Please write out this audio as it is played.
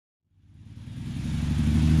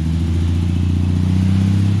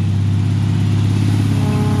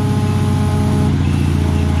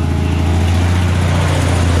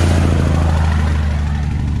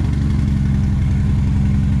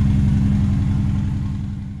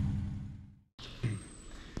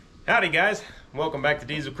Howdy guys, welcome back to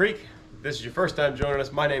Diesel Creek. If this is your first time joining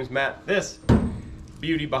us, my name's Matt. This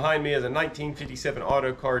beauty behind me is a 1957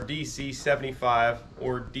 Autocar DC75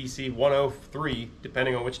 or DC103,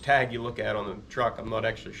 depending on which tag you look at on the truck. I'm not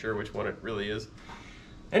actually sure which one it really is.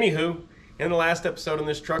 Anywho, in the last episode on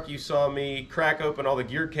this truck you saw me crack open all the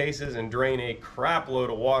gear cases and drain a crap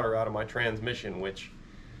load of water out of my transmission, which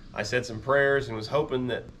I said some prayers and was hoping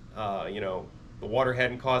that the water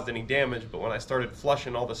hadn't caused any damage, but when I started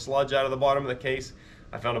flushing all the sludge out of the bottom of the case,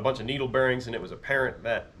 I found a bunch of needle bearings and it was apparent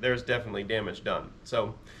that there's definitely damage done.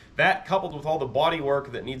 So that, coupled with all the body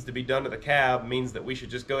work that needs to be done to the cab, means that we should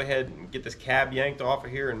just go ahead and get this cab yanked off of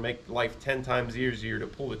here and make life 10 times easier to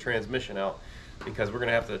pull the transmission out, because we're going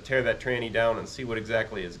to have to tear that tranny down and see what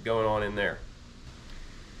exactly is going on in there.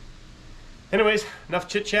 Anyways, enough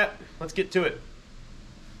chit chat, let's get to it.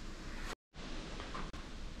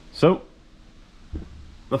 So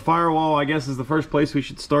the firewall, I guess, is the first place we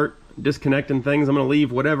should start disconnecting things. I'm going to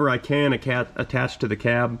leave whatever I can attached to the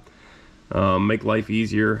cab. Make life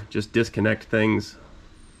easier. Just disconnect things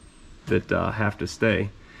that have to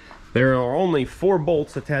stay. There are only 4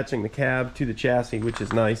 bolts attaching the cab to the chassis, which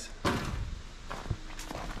is nice.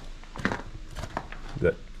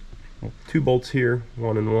 Got 2 bolts here,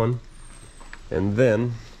 1 and 1. And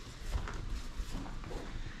then,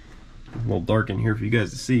 a little dark in here for you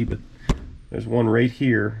guys to see, but there's one right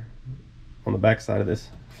here on the back side of this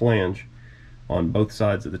flange on both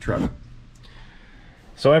sides of the truck.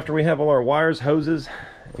 So after we have all our wires, hoses,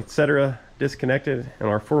 etc. disconnected and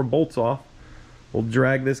our 4 bolts off, we'll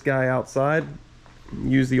drag this guy outside,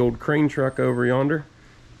 use the old crane truck over yonder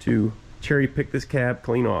to cherry pick this cab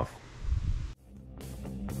clean off.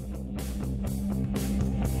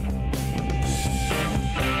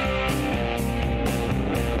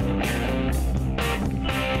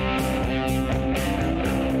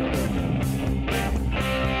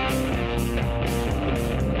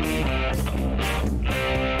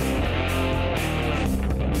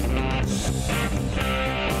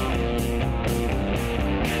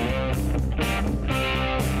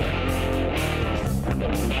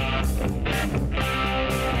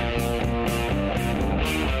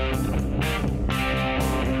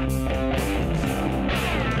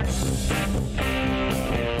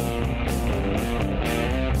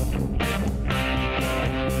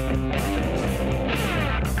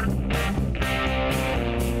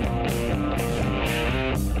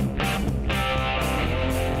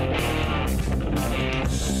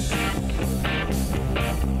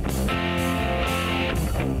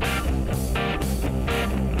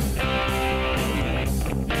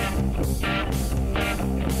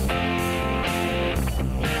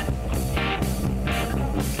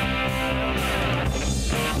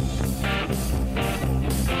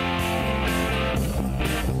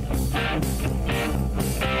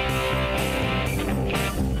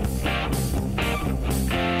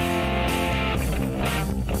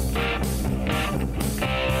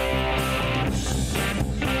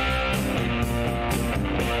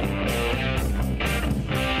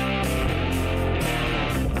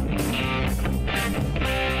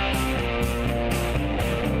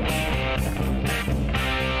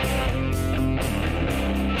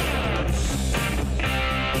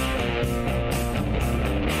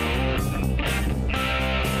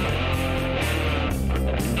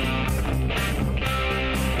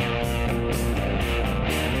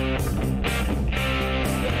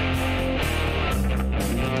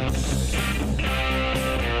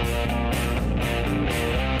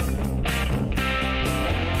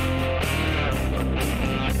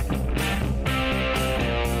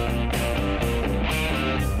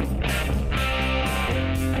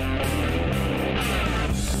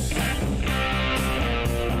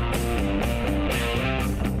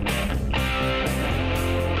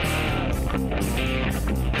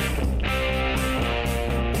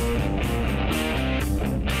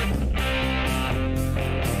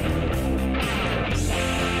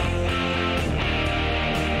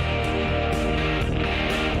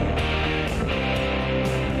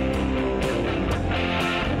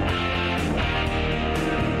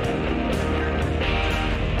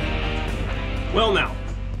 Well, now,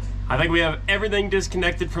 I think we have everything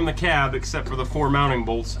disconnected from the cab except for the 4 mounting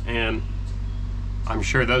bolts, and I'm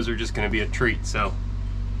sure those are just going to be a treat, so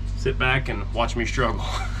sit back and watch me struggle.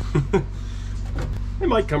 They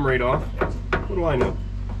might come right off. What do I know?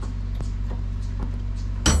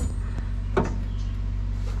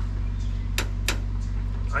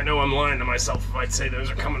 I know I'm lying to myself if I'd say those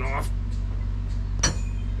are coming off.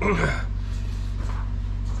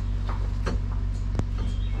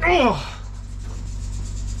 Oh,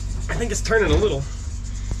 I think it's turning a little.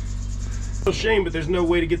 a shame, but there's no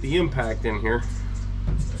way to get the impact in here.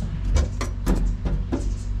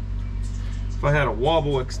 If I had a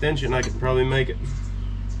wobble extension, I could probably make it.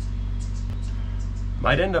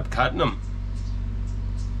 Might end up cutting them.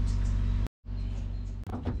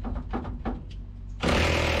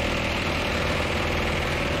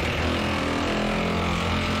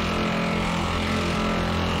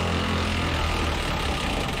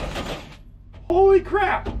 Holy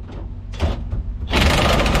crap!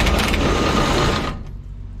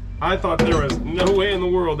 I thought there was no way in the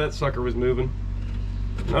world that sucker was moving.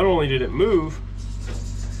 Not only did it move,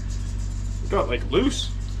 it got like loose.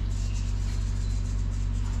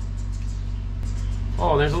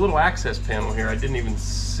 Oh, there's a little access panel here I didn't even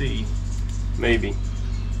see. Maybe.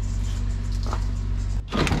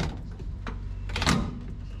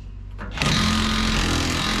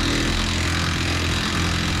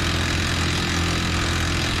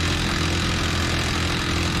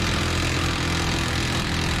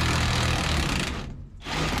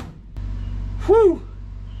 Whew!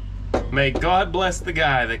 May God bless the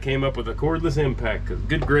guy that came up with a cordless impact, because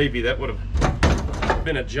good gravy, that would have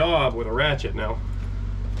been a job with a ratchet now.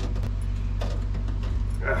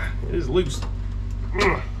 It is loose.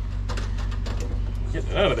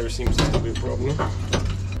 Getting it out of there seems to be a problem.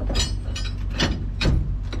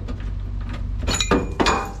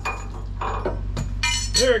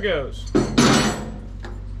 There it goes.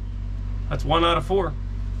 That's 1 out of 4.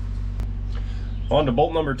 On to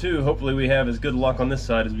bolt number 2. Hopefully we have as good luck on this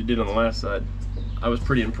side as we did on the last side. I was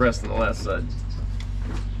pretty impressed on the last side.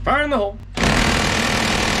 Fire in the hole.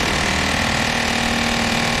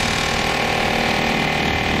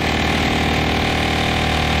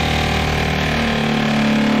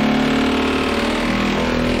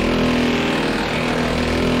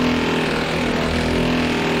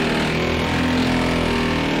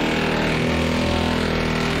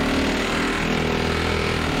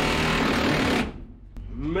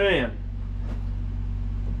 Man,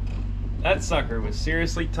 that sucker was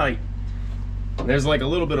seriously tight. There's like a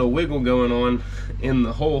little bit of wiggle going on in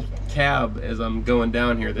the whole cab as I'm going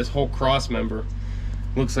down here. This whole cross member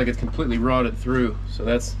looks like it's completely rotted through, so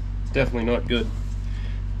that's definitely not good.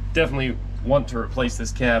 Definitely want to replace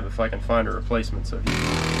this cab if I can find a replacement. So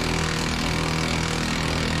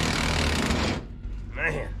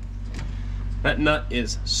man, that nut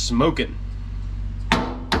is smoking.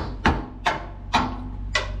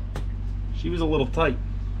 She was a little tight.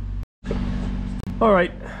 All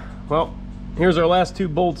right, well, here's our last 2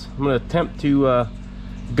 bolts. I'm gonna attempt to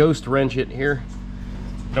ghost wrench it here.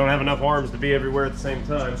 Don't have enough arms to be everywhere at the same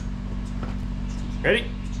time. Ready?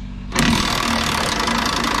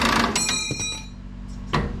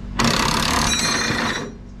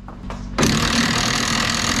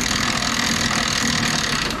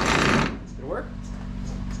 Did it work?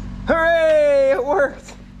 Hooray, it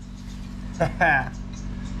worked!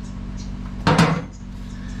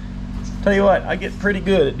 Tell you what, I get pretty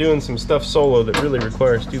good at doing some stuff solo that really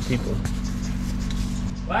requires 2 people.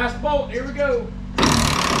 Last bolt, here we go.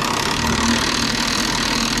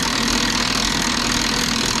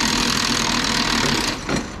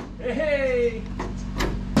 Hey!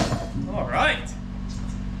 All right.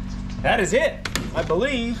 That is it. I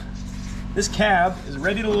believe this cab is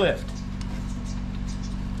ready to lift.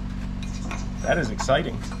 That is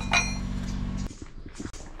exciting.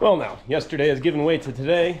 Well now, yesterday has given way to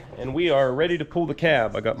today, and we are ready to pull the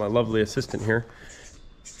cab. I got my lovely assistant here.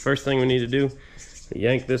 First thing we need to do is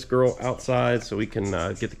yank this girl outside so we can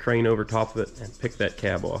get the crane over top of it and pick that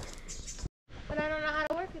cab off. But I don't know how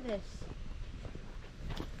to work with this.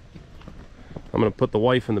 I'm gonna put the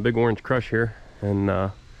wife in the big orange crush here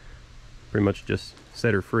and pretty much just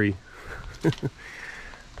set her free. It's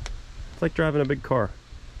like driving a big car,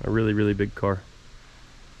 a really, really big car.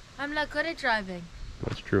 I'm not good at driving.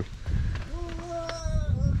 That's true.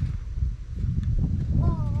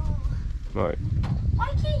 Alright. Why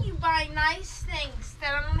can't you buy nice things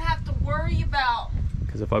that I don't have to worry about?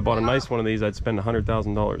 Because if I bought a nice one of these, I'd spend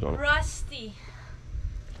 $100,000 on it. Rusty.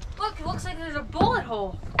 Look, it looks like there's a bullet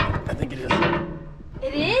hole. I think it is.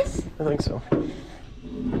 It is? I think so.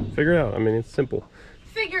 Figure it out. I mean, it's simple.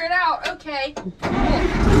 Figure it out, okay.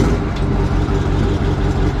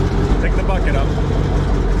 Pick the bucket up.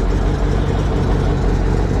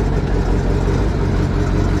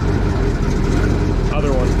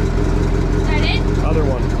 Other one. Is that it? Other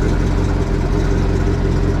one.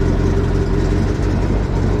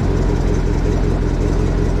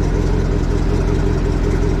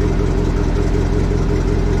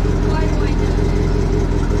 Why do I do this?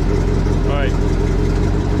 All right.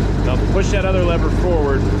 Now push that other lever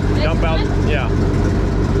forward. Dump out. Yeah.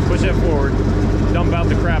 Push it forward. dump out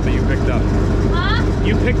the crap that you picked up. Huh?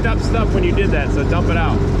 You picked up stuff when you did that, so dump it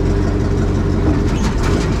out.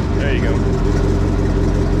 There you go.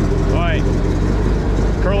 All right,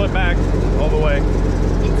 curl it back all the way.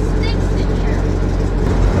 It stinks in here.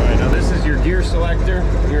 All right, now this is your gear selector.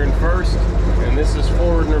 You're in first, and this is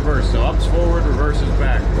forward and reverse. So up's forward, reverse is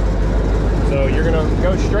back. So you're gonna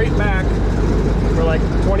go straight back for like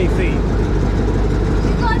 20 feet. You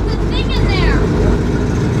got the thing in there.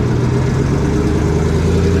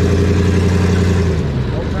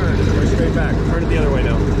 Don't turn, go straight back. Turn it the other way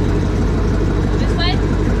now. This way? A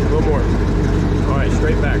little more. All right,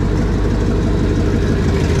 straight back.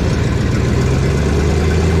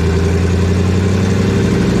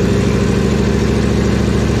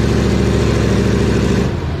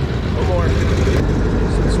 A little more.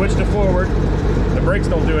 Switch to forward. The brakes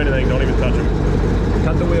don't do anything. Don't even touch them.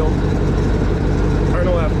 Cut the wheel. Turn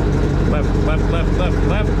to left. Left, left, left, left,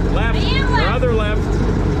 left, left. I am Or left. other left.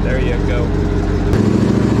 There you go.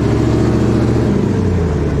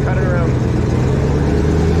 Cut it around.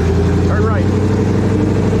 Turn right.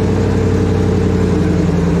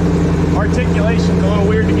 Articulation's a little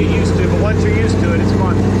weird to get used to, but once you're used to it, it's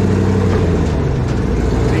fun.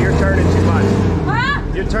 So you're turning too much. Huh?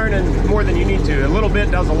 You're turning more than you need to. A little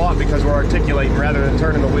bit does a lot because we're articulating rather than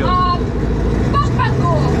turning the wheels.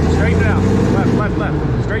 Straighten it out. Left, left,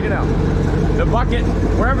 left. Straighten it out. The bucket,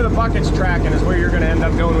 wherever the bucket's tracking is where you're going to end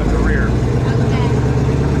up going with the rear. Okay.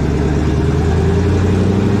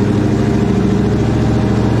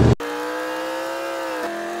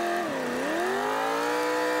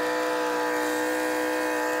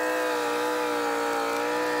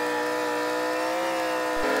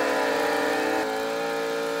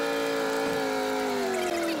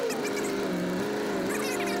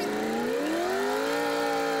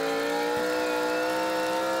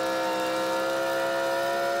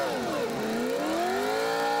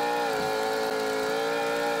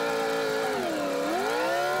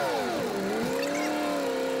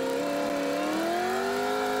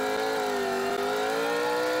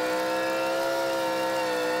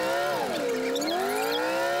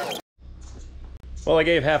 Well, I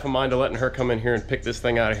gave half a mind to letting her come in here and pick this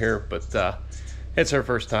thing out of here, but it's her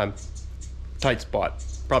first time. Tight spot.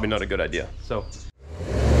 Probably not a good idea. So.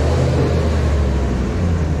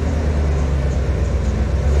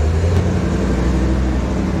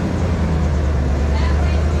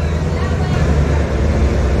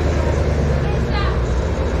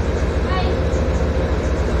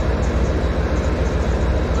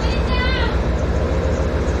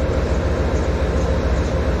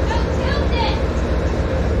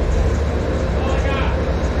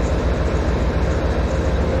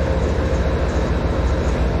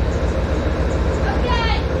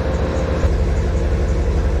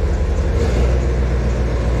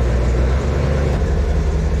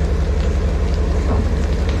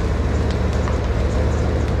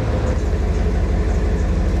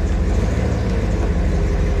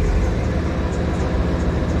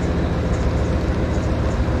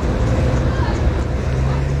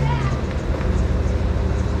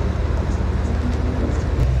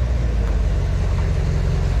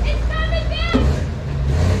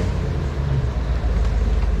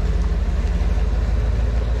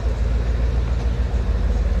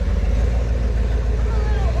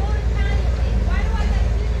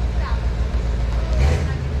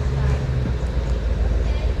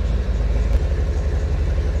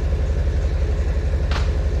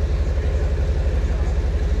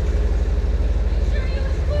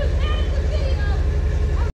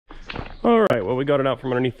 Alright, well, we got it out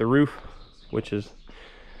from underneath the roof, which is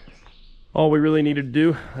all we really needed to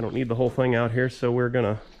do. I don't need the whole thing out here, so we're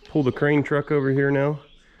gonna pull the crane truck over here now,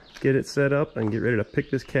 get it set up, and get ready to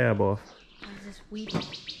pick this cab off. What is this weed?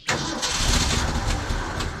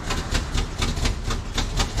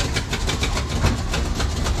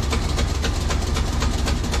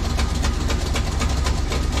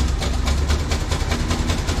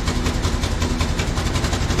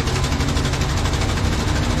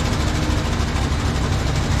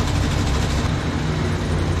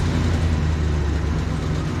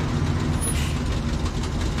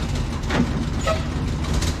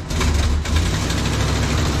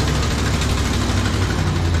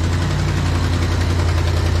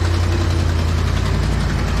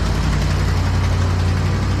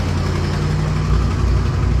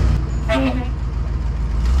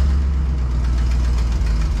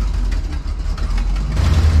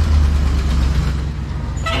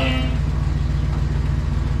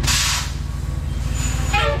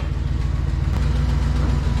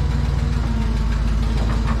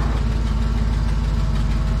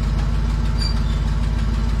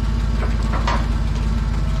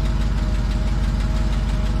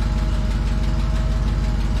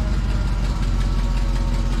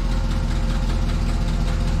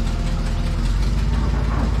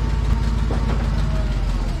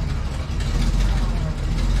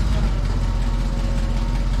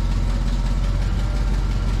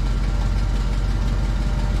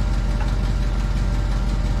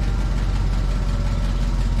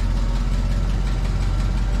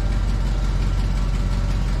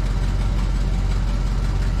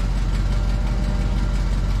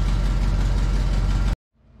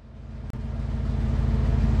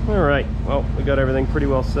 got everything pretty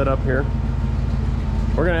well set up here.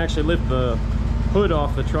 We're gonna actually lift the hood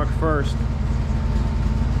off the truck first.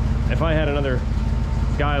 If I had another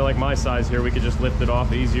guy like my size here, we could just lift it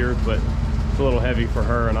off easier, but it's a little heavy for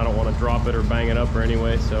her and I don't want to drop it or bang it up or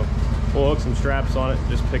anyway, so we'll hook some straps on it,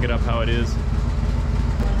 just pick it up how it is.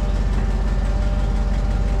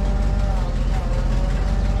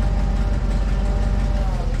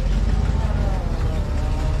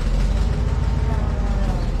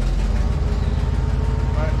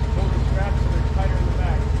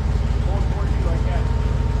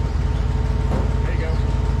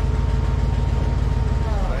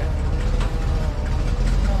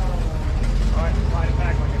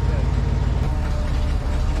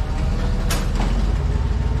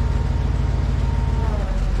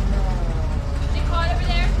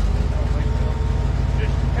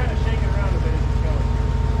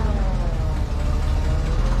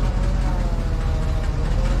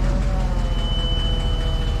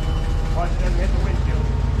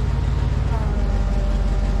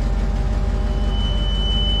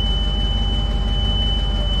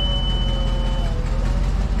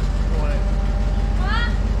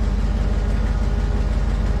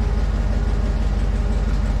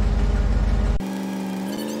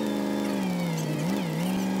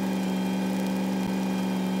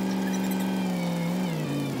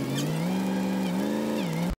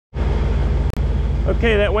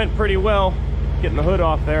 Okay, that went pretty well, getting the hood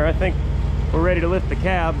off there. I think we're ready to lift the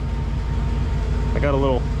cab. I got a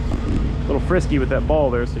little frisky with that ball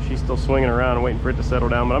there, so she's still swinging around and waiting for it to settle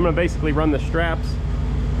down. But I'm gonna basically run the straps.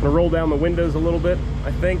 I'm gonna roll down the windows a little bit,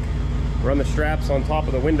 I think. Run the straps on top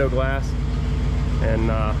of the window glass. And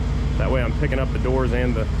that way I'm picking up the doors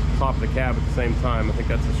and the top of the cab at the same time. I think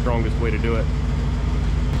that's the strongest way to do it.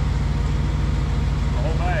 The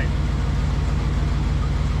whole bag.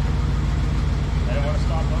 I didn't want to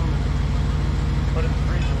stop home and put it in the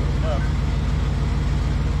freezer with stuff.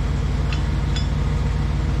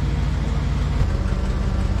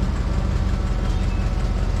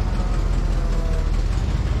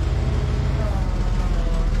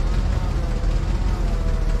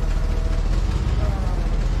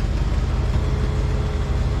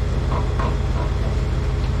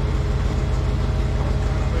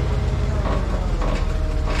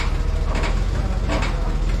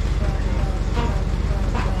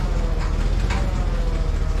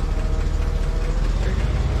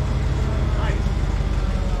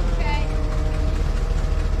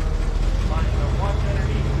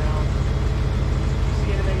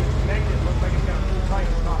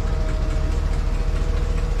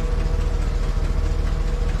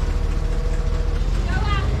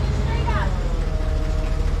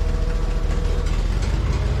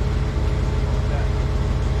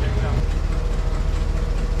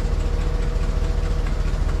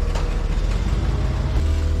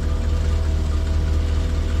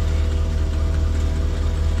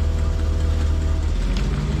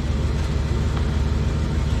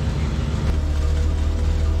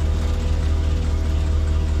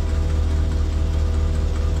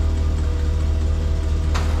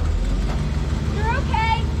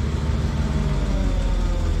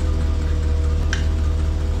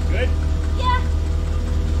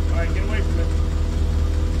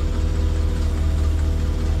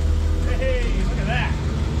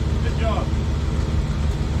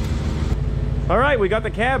 All right, we got the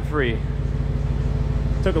cab free.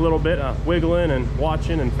 Took a little bit of wiggling and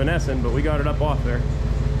watching and finessing, but we got it up off there.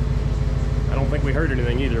 I don't think we heard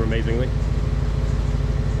anything either, amazingly.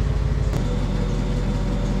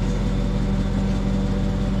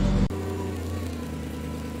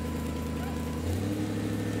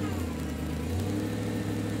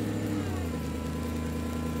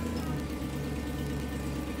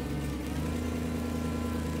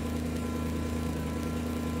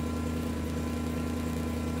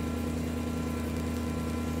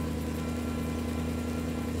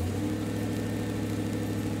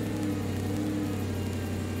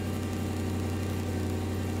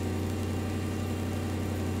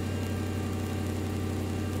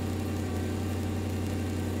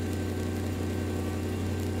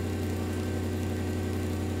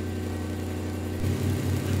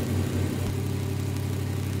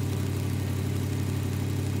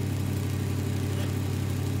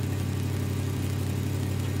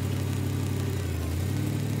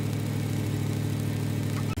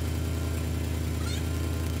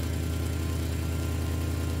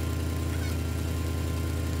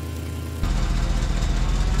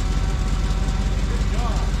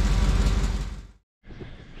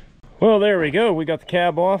 Well, there we go. We got the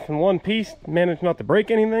cab off in one piece. Managed not to break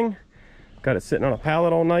anything. Got it sitting on a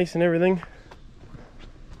pallet all nice and everything.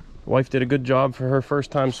 Wife did a good job for her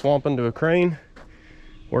first time swamping to a crane.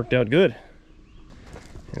 Worked out good.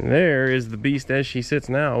 And there is the beast as she sits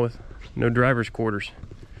now with no driver's quarters.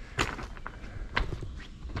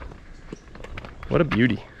 What a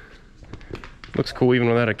beauty. Looks cool even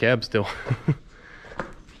without a cab still.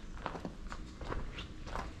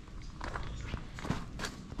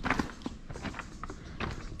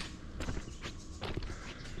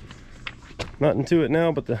 Nothing to it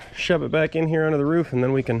now but to shove it back in here under the roof, and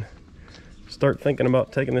then we can start thinking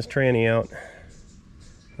about taking this tranny out.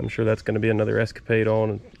 I'm sure that's going to be another escapade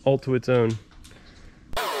all to its own.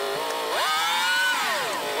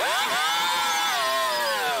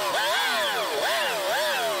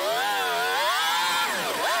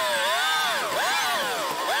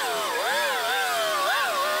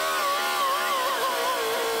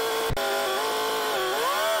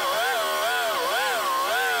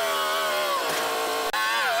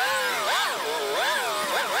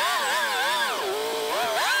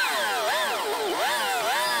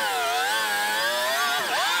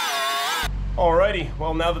 Alrighty,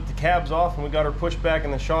 well, now that the cab's off and we got her pushed back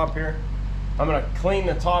in the shop here, I'm going to clean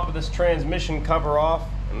the top of this transmission cover off,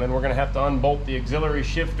 and then we're going to have to unbolt the auxiliary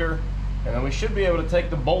shifter, and then we should be able to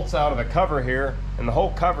take the bolts out of the cover here and the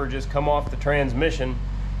whole cover just come off the transmission,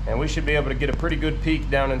 and we should be able to get a pretty good peek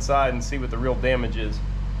down inside and see what the real damage is.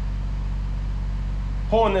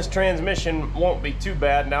 Pulling this transmission won't be too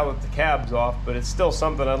bad now that the cab's off, but it's still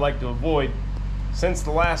something I'd like to avoid. Since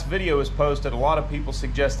the last video was posted, a lot of people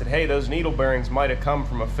suggested, hey, those needle bearings might have come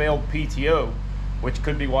from a failed PTO, which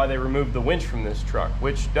could be why they removed the winch from this truck,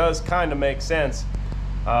 which does kind of make sense,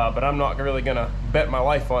 but I'm not really going to bet my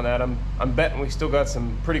life on that. I'm betting we still got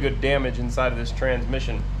some pretty good damage inside of this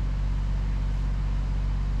transmission.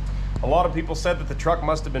 A lot of people said that the truck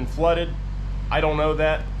must have been flooded. I don't know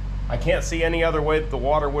that. I can't see any other way that the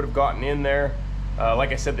water would have gotten in there.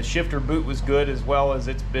 Like I said, the shifter boot was good, as well as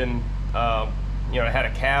it's been you know, it had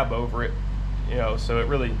a cab over it, you know, so it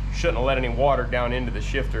really shouldn't have let any water down into the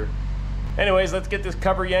shifter. Anyways, let's get this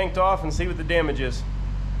cover yanked off and see what the damage is.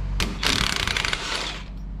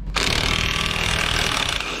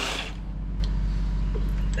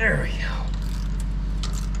 There we go.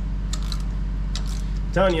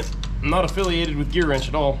 I'm telling you, I'm not affiliated with Gear Wrench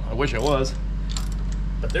at all. I wish I was,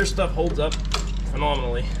 but their stuff holds up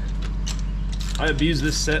phenomenally. I abuse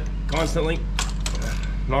this set constantly.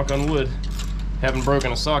 Knock on wood. Haven't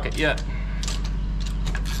broken a socket yet.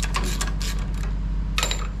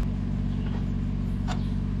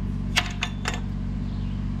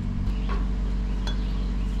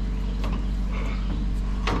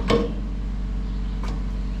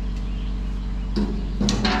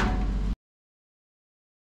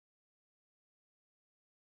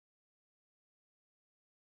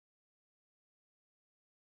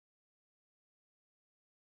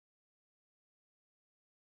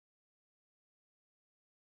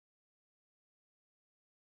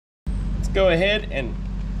 Go ahead and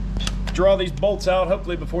draw these bolts out,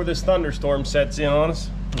 hopefully before this thunderstorm sets in on us,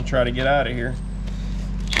 and try to get out of here.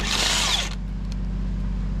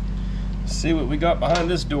 See what we got behind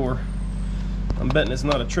this door. I'm betting it's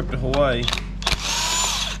not a trip to Hawaii.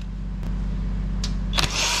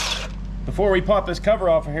 Before we pop this cover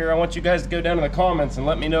off of here, I want you guys to go down in the comments and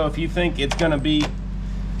let me know if you think it's going to be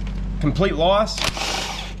complete loss,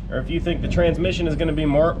 or if you think the transmission is going to be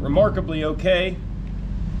remarkably okay,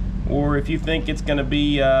 or if you think it's going to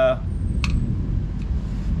be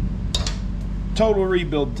total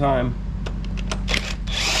rebuild time.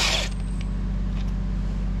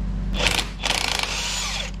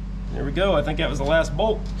 There we go. I think that was the last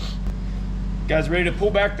bolt. Guys ready to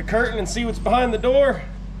pull back the curtain and see what's behind the door?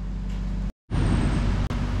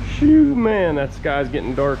 Shoo, man, that sky's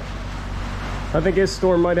getting dark. I think this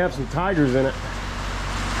storm might have some tigers in it.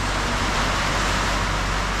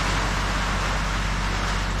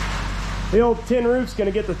 The old tin roof's gonna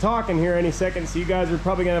get to talking here any second, so you guys are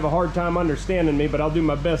probably gonna have a hard time understanding me, but I'll do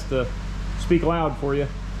my best to speak loud for you.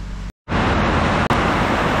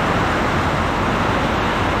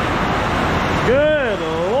 Good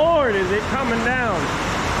Lord, is it coming down?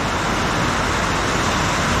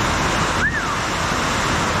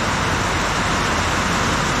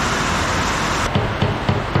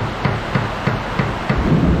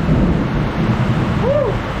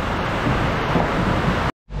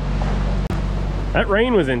 That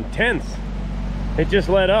rain was intense. It just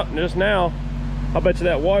let up just now. I'll bet you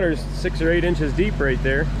that water's 6 or 8 inches deep right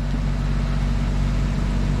there.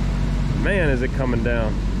 Man, is it coming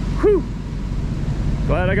down. Whew.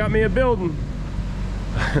 Glad I got me a building.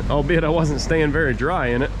 Albeit I wasn't staying very dry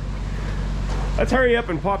in it. Let's hurry up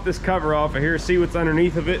and pop this cover off of here, see what's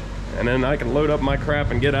underneath of it, and then I can load up my crap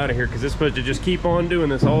and get out of here, because it's supposed to just keep on doing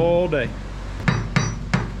this all day.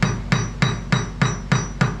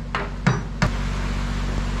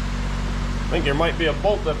 I think there might be a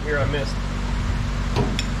bolt up here I missed.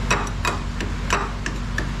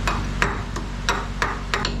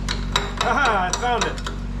 Haha, I found it.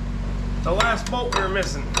 The last bolt we were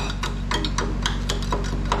missing.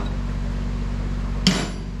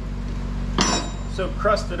 So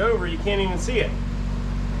crusted over you can't even see it.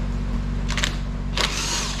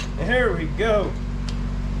 There we go.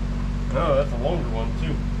 Oh, that's a longer one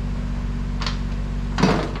too.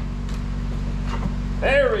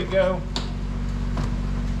 There we go.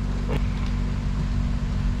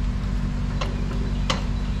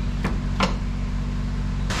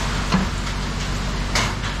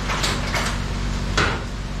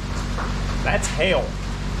 That's hail.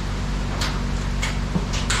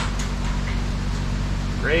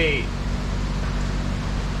 Great.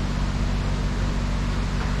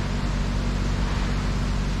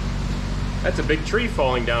 That's a big tree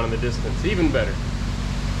falling down in the distance. Even better.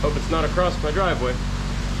 Hope it's not across my driveway.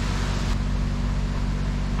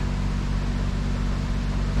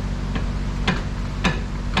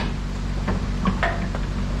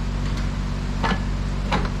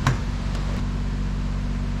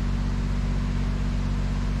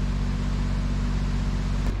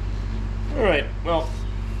 Alright, well,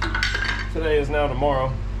 today is now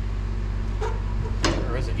tomorrow.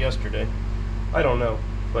 Or is it yesterday? I don't know.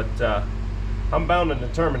 But I'm bound and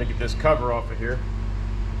determined to get this cover off of here.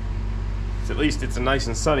 At least it's a nice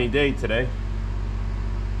and sunny day today.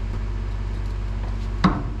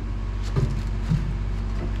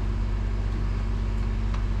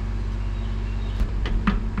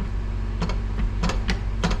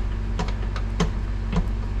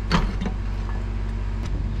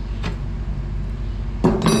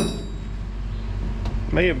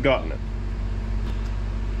 May have gotten it.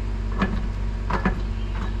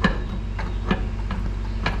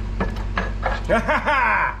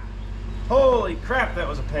 Holy crap, that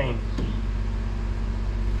was a pain.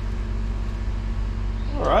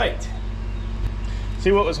 All right.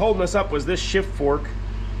 See, what was holding us up was this shift fork.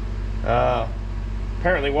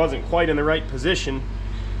 Apparently wasn't quite in the right position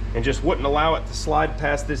and just wouldn't allow it to slide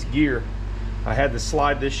past this gear. I had to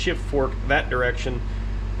slide this shift fork that direction,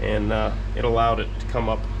 and it allowed it to come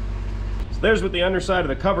up. So there's what the underside of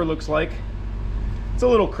the cover looks like. It's a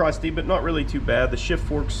little crusty, but not really too bad. The shift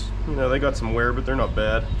forks, you know, they got some wear, but they're not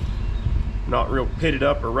bad. Not real pitted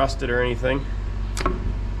up or rusted or anything.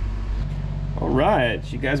 All right,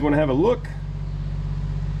 you guys want to have a look?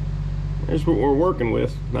 There's what we're working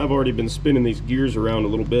with. I've already been spinning these gears around a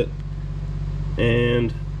little bit,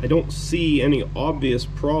 and I don't see any obvious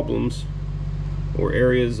problems or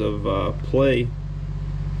areas of play.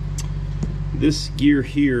 This gear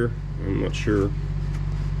here, I'm not sure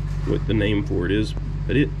what the name for it is,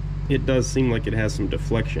 but it does seem like it has some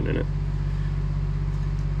deflection in it.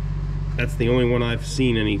 That's the only one I've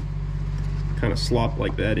seen any kind of slop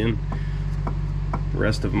like that in. The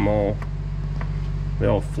rest of them they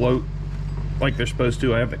all float like they're supposed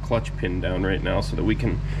to. I have the clutch pinned down right now so that we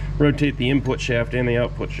can rotate the input shaft and the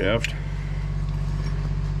output shaft.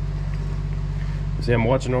 See, I'm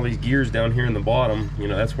watching all these gears down here in the bottom. You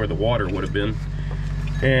know, that's where the water would have been.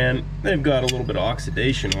 And they've got a little bit of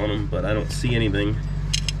oxidation on them, but I don't see anything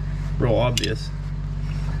real obvious.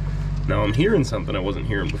 Now I'm hearing something I wasn't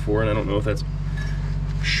hearing before, and I don't know if that's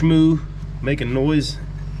shmoo making noise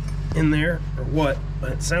in there or what,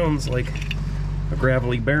 but it sounds like a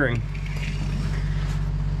gravelly bearing,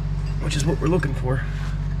 which is what we're looking for.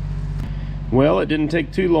 Well, it didn't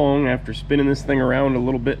take too long after spinning this thing around a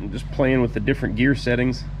little bit and just playing with the different gear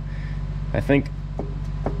settings. I think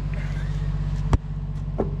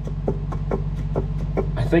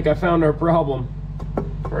I found our problem,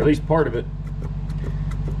 or at least part of it.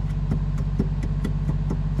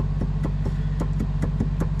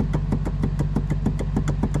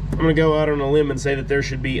 I'm gonna go out on a limb and say that there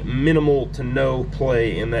should be minimal to no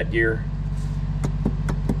play in that gear.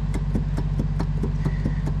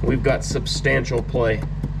 We've got substantial play.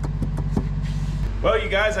 Well, you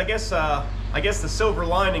guys, I guess the silver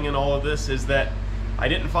lining in all of this is that I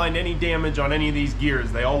didn't find any damage on any of these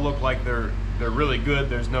gears. They all look like they're really good.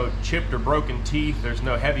 There's no chipped or broken teeth. There's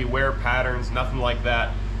no heavy wear patterns, nothing like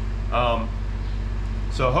that.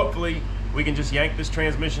 So hopefully we can just yank this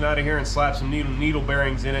transmission out of here and slap some needle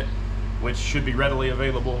bearings in it, which should be readily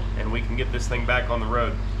available, and we can get this thing back on the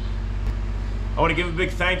road. I want to give a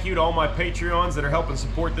big thank you to all my Patreons that are helping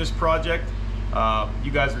support this project.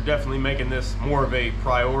 You guys are definitely making this more of a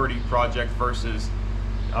priority project versus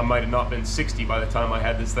I might have not been 60 by the time I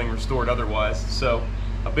had this thing restored otherwise. So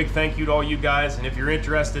a big thank you to all you guys, and if you're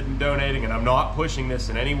interested in donating, and I'm not pushing this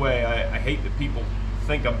in any way, I hate that people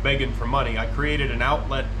think I'm begging for money. I created an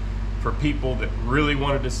outlet for people that really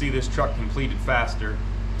wanted to see this truck completed faster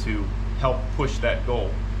to help push that goal.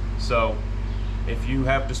 So if you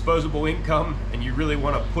have disposable income and you really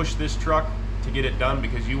want to push this truck to get it done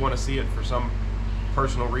because you want to see it for some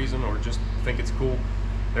personal reason or just think it's cool,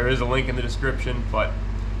 there is a link in the description, but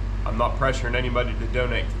I'm not pressuring anybody to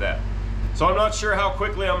donate to that. So I'm not sure how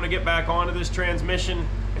quickly I'm going to get back onto this transmission.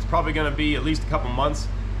 It's probably going to be at least a couple months.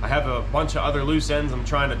 I have a bunch of other loose ends I'm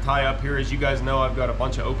trying to tie up here. As you guys know, I've got a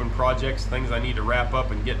bunch of open projects, things I need to wrap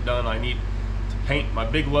up and get done. I need to paint my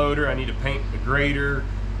big loader. I need to paint the grader.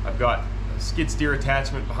 I've got a skid steer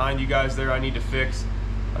attachment behind you guys there I need to fix.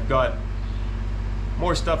 I've got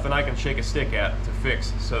more stuff than I can shake a stick at to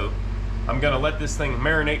fix. So I'm gonna let this thing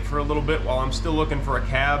marinate for a little bit while I'm still looking for a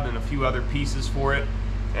cab and a few other pieces for it,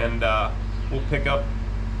 and we'll pick up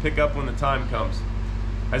when the time comes.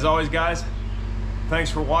 As always, guys, thanks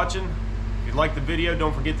for watching. If you liked the video,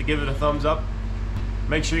 don't forget to give it a thumbs up.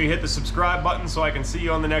 Make sure you hit the subscribe button so I can see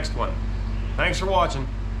you on the next one. Thanks for watching.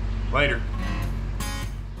 Later.